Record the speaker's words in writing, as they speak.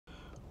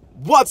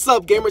What's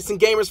up, gamers and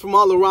gamers from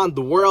all around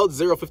the world?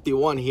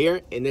 051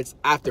 here, and it's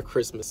after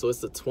Christmas, so it's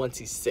the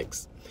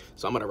 26th.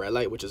 So I'm at a red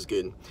light, which is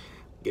good.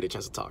 Get a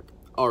chance to talk.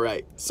 All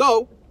right,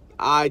 so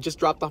I just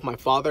dropped off my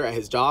father at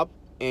his job,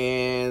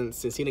 and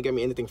since he didn't get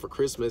me anything for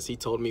Christmas, he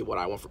told me what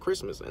I want for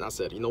Christmas, and I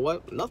said, you know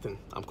what? Nothing.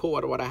 I'm cool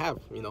with what I have,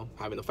 you know,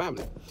 having a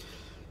family.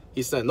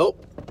 He said,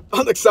 nope,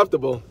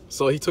 unacceptable.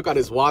 So he took out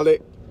his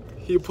wallet.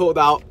 He pulled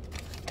out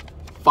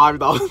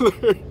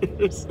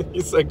 $5.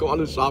 He said, go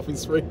on a shopping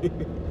spree.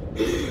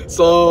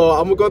 So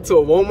I'm gonna go to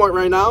a Walmart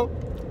right now.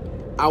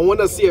 I want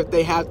to see if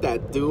they have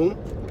that Doom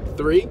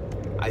 3.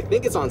 I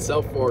think it's on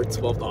sale for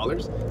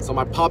 $12. So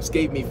my pops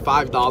gave me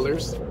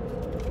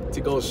 $5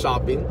 to go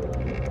shopping,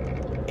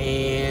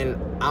 and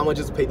I'm gonna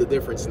just pay the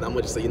difference, and I'm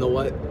gonna just say, you know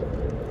what,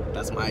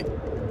 that's my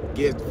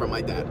gift from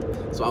my dad.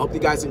 So I hope you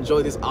guys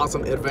enjoy this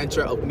awesome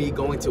adventure of me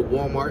going to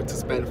Walmart to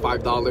spend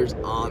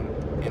 $5 on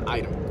an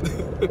item.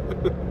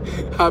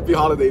 Happy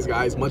holidays,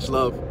 guys. Much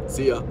love.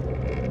 See ya.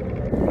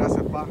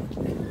 Gracias, pa.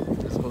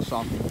 Let's go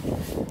shopping.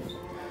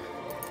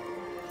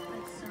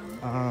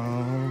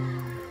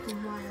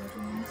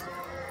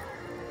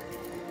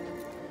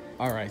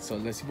 All right, so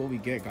let's see what we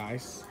get,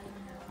 guys.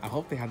 I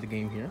hope they have the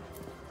game here.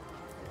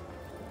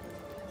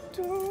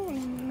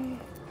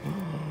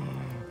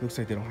 Looks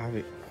like they don't have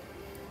it.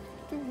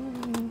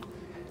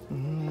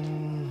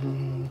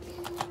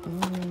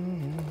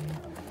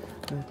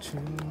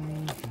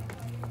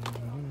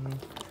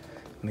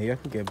 Maybe I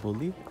could get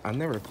Bully. I've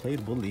never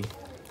played Bully.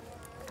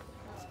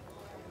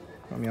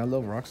 I mean, I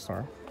love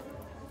Rockstar.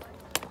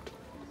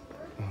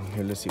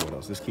 Here, let's see what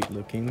else. Let's keep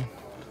looking.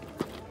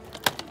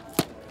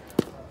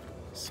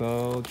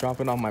 So,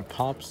 dropping off my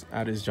pops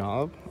at his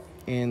job.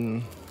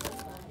 And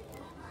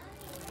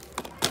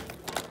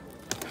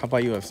how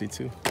about UFC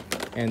 2?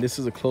 And this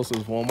is the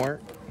closest Walmart.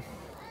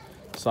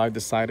 So I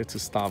decided to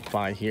stop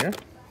by here.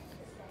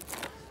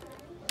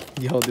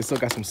 Yo, they still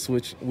got some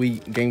Switch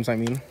Wii games, I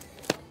mean.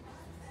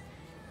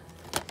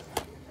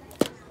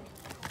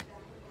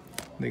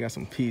 They got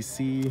some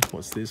PC.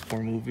 What's this?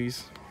 4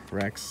 movies.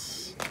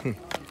 Rex.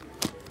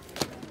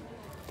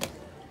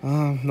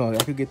 No,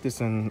 I could get this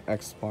in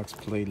Xbox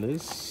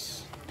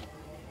playlist.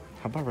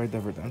 How about Red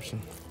Dead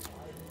Redemption?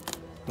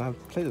 I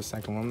played the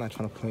second one. I'm not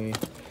trying to play.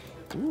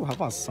 Ooh, how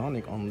about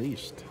Sonic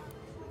Unleashed?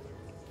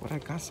 What I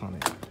got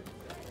Sonic?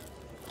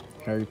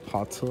 Harry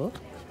Potter.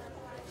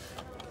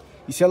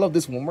 You see, I love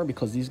this Walmart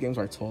because these games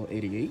are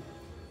 $12.88.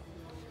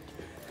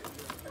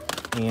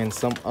 And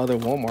some other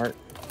Walmart,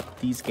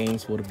 these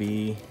games would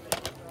be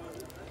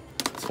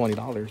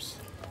 $20.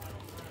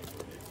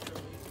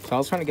 So I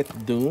was trying to get the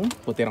Doom,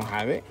 but they don't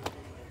have it.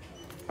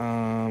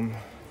 I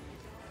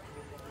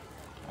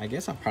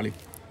guess I'll probably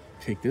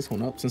pick this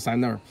one up since I've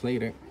never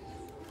played it.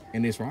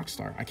 And it's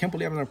Rockstar. I can't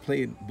believe I've never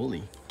played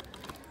Bully.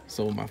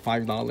 So my $5,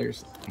 I'm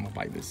gonna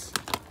buy this.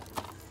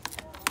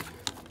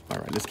 All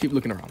right, let's keep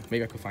looking around.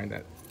 Maybe I could find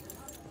that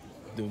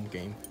Doom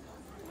game.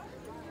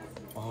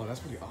 Oh, that's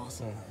pretty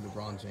awesome.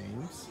 LeBron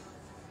James.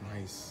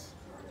 Nice.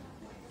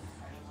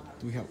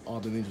 Do we have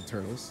all the Ninja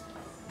Turtles?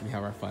 We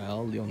have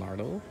Raphael,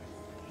 Leonardo.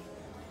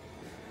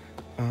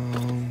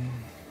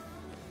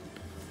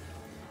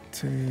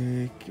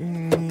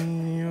 Taking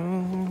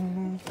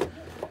you.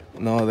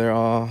 No, they're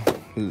all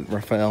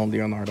Raphael and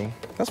Leonardo.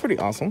 That's pretty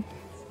awesome.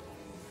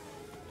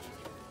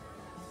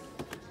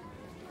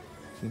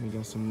 Then we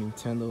got some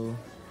Nintendo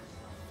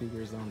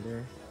figures on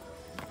there.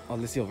 Oh,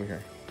 let's see over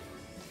here.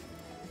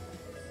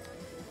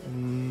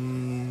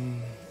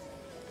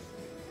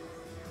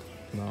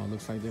 No, it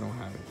looks like they don't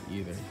have it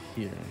either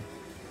here.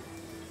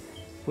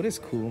 What is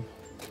cool?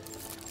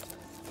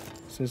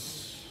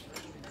 Since,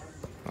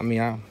 I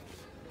mean,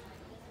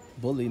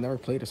 Bully, never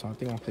played it, so I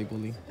think I'll play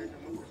Bully.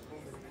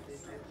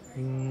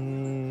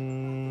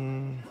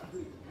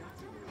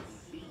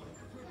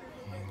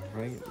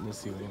 Alright, let's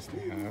see what else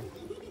they have.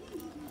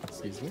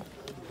 Excuse me.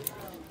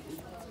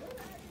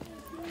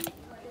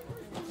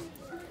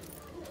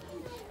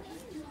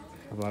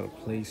 How about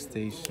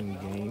PlayStation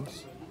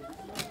games?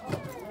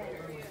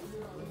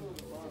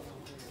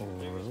 Or,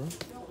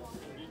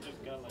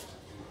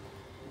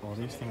 oh,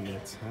 there's some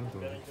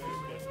Nintendo.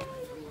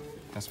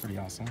 That's pretty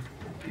awesome.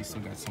 They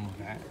still got some of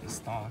that in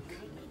stock.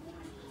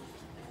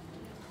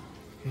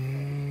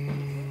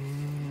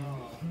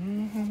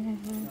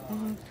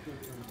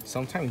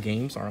 Sometimes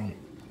games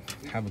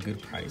have a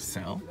good price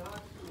sale.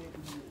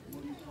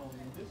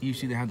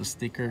 Usually they have the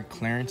sticker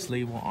clearance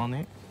label on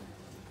it.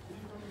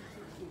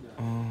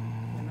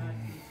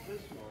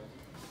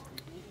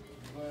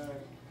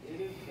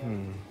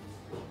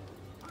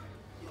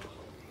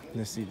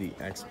 Let's see the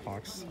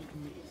Xbox.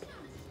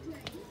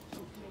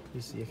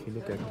 You see, if you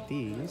look at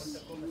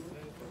these,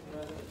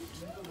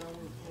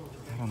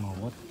 I don't know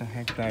what the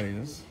heck that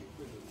is.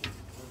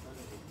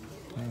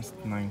 That's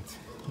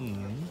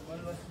 19.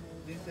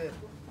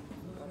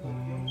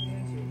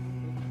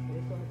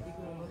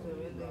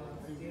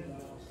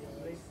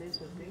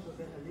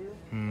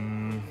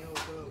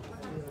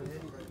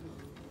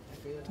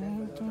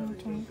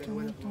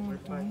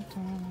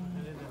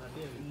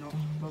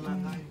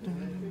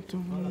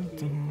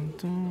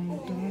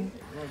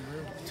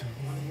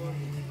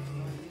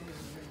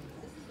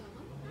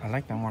 I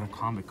like that Mortal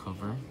Kombat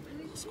cover.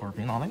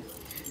 Scorpion on it.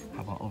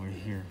 How about over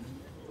here?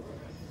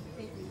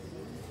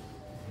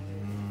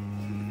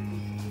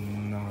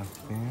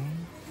 Nothing.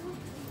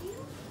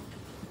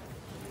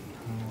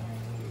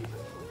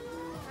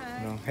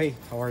 No. Hey,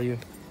 how are you?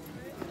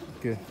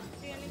 Good.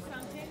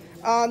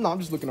 No, I'm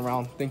just looking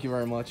around. Thank you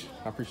very much.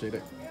 I appreciate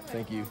it.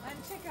 Thank you.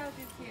 And checkout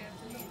is here,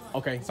 please.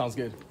 Okay, sounds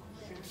good.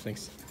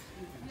 Thanks.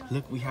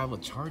 Look, we have a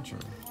charger.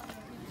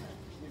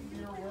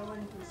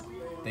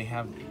 They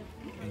have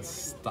in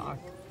stock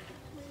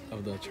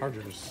of the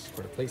chargers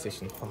for the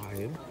PlayStation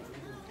 5.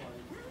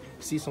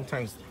 See,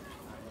 sometimes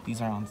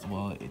these are on,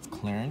 well, it's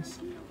clearance,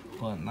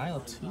 but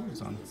Nile 2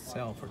 is on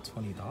sale for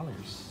 $20.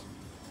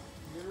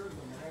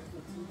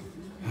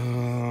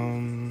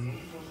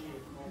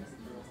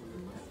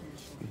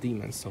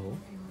 Demon Soul.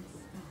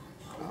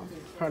 I'll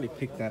probably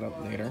pick that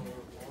up later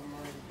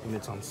when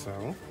it's on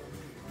sale.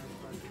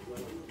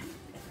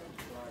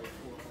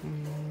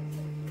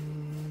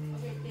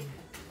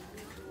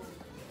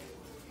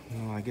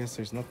 No, I guess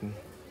there's nothing.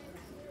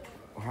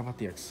 Or how about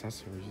the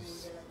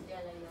accessories?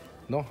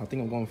 No, I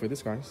think I'm going for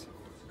this, guys.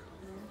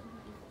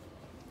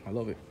 I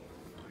love it.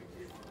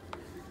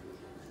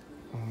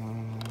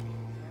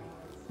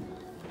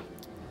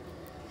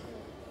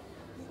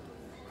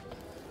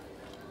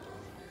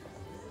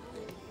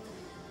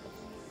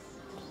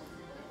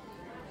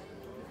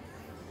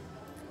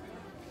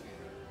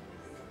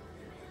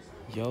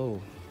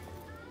 Yo,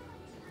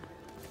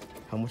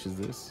 how much is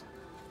this?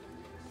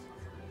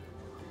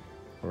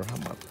 Or how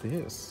about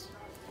this?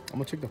 I'm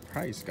gonna check the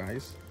price,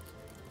 guys.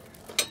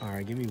 All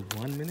right, give me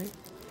 1 minute.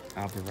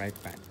 I'll be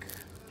right back.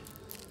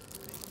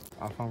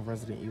 I found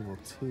Resident Evil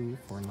 2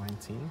 for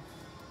 $19.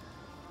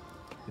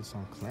 It's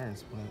on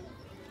clearance, but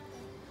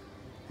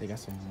they got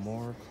some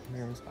more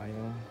clearance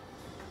item.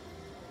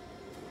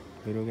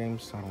 Video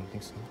games? I don't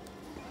think so.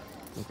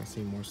 Look, I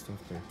see more stuff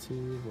there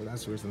too. Well,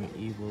 that's Resident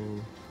Evil.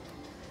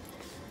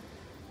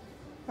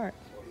 All right.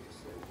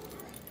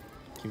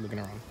 Keep looking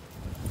around.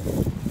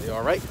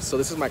 All right, so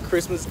this is my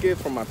Christmas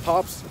gift from my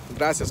pops.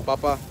 Gracias,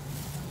 papa.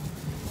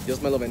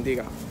 Dios me lo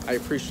bendiga. I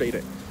appreciate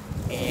it.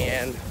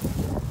 And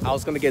I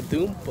was gonna get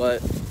Doom,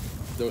 but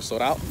they were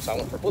sold out, so I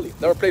went for Bully.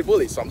 Never played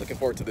Bully, so I'm looking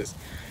forward to this.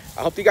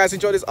 I hope you guys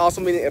enjoyed this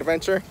awesome mini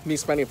adventure, me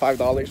spending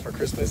 $5 for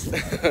Christmas.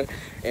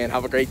 And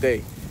have a great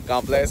day.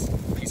 God bless.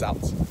 Peace out.